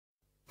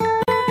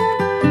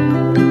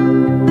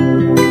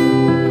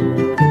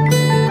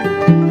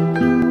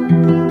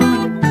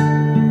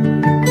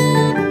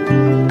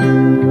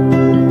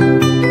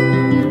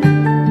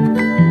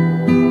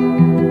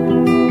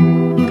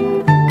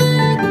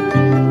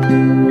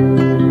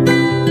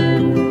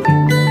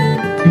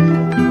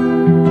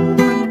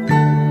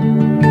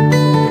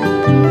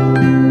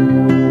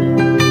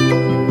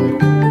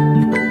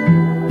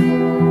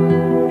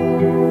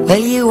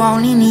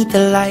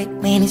the light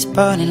when it's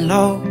burning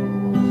low.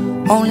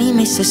 Only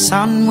miss the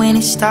sun when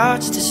it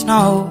starts to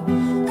snow.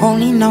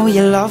 Only know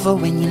you love her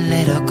when you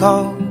let her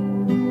go.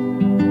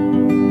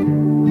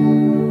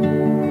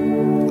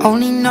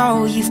 Only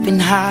know you've been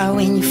high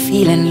when you're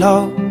feeling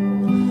low.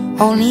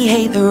 Only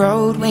hate the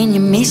road when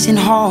you're missing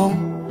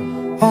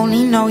home.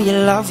 Only know you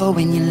love her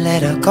when you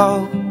let her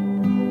go.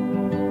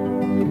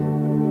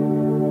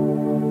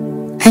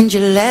 And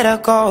you let her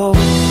go.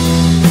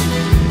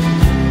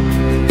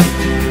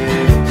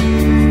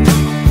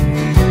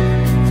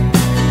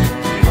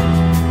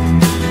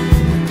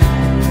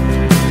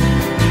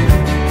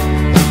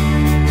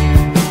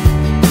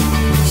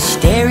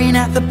 Staring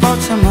at the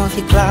bottom of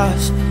your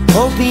glass,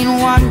 hoping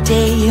one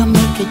day you'll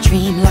make a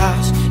dream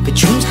last. But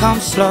dreams come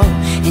slow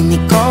and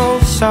they go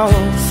so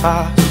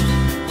fast.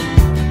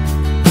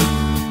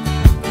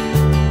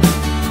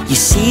 You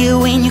see it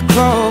when you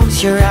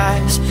close your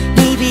eyes.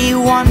 Maybe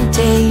one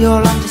day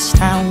you'll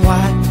understand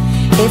why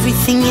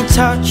everything you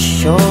touch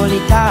surely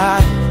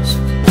dies.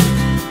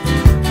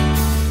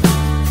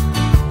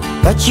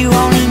 But you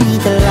only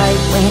need the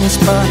light when it's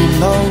burning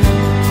low.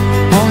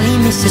 Only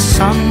miss the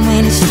sun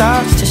when it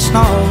starts to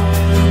snow.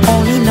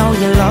 Only know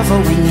you love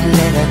her when you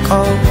let her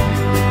go.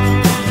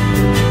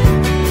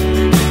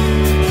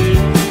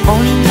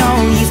 Only know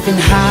you've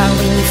been high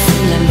when you're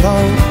feeling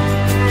low.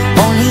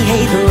 Only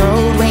hate the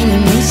road when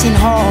you're missing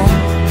home.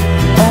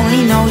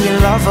 Only know you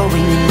love her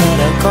when you let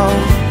her go.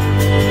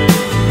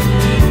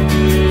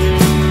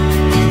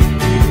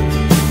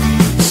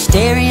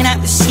 Staring at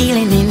the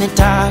ceiling in the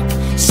dark,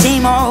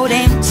 same old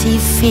empty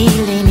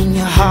feeling in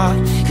your heart.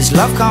 Cause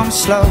love comes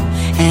slow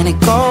and it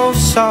goes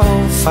so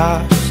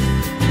fast.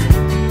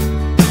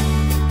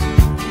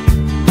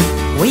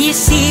 Will you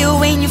see her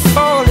when you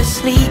fall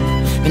asleep,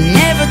 but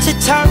never to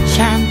touch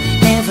and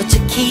never to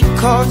keep?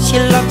 Cause you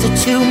loved her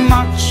too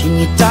much and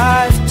you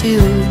dive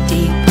too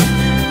deep.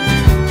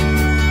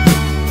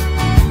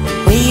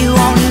 Will you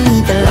only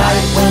need the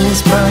light when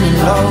it's burning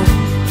low.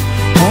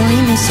 Only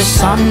miss the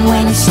sun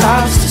when it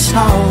starts to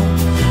snow.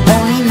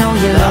 Only know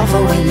you love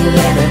her when you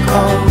let her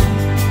go.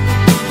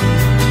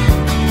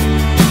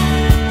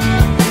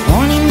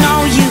 Only know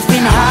you've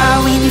been high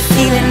when you're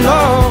feeling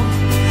low.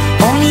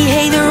 Only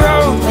hate the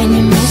road when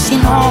you're missing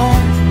home.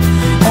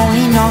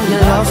 Only know you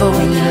love her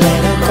when you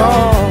let her go.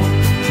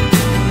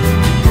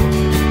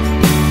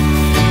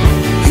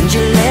 And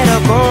you let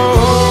her go.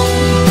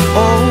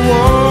 Oh,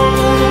 oh,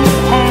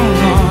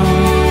 oh, oh.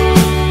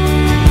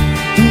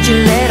 And you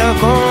let her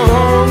go.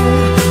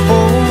 Oh,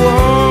 oh,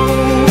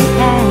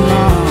 oh,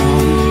 oh.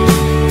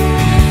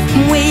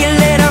 Will you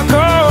let her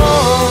go?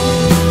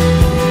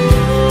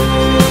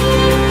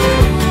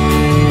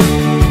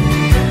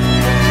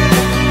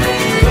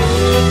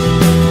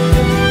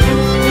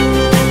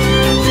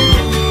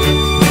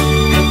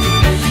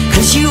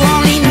 You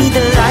only need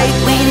the light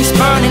when it's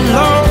burning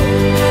low.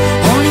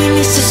 Only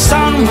miss the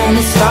sun when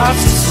it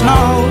starts to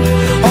snow.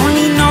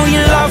 Only know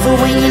you love her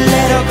when you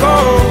let her go.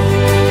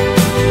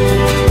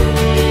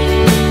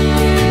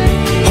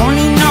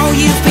 Only know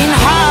you've been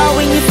high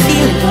when you're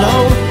feeling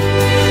low.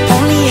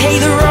 Only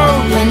hate the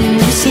road when you're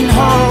missing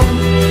home.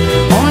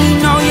 Only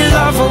know you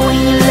love her when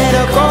you let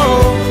her go.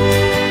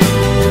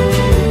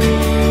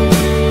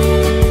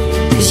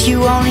 Cause you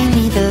only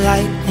need the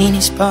light when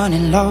it's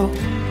burning low.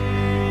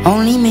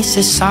 Only miss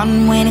the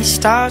sun when it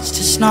starts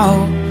to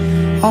snow.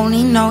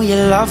 Only know you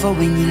love her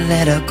when you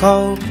let her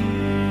go.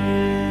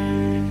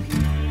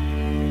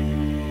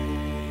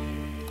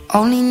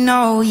 Only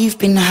know you've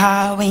been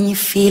high when you're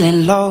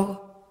feeling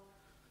low.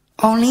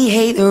 Only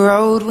hate the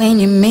road when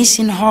you're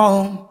missing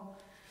home.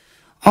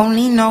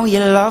 Only know you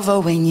love her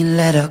when you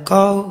let her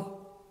go.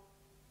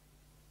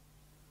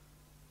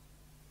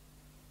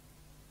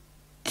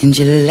 And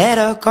you let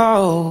her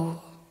go.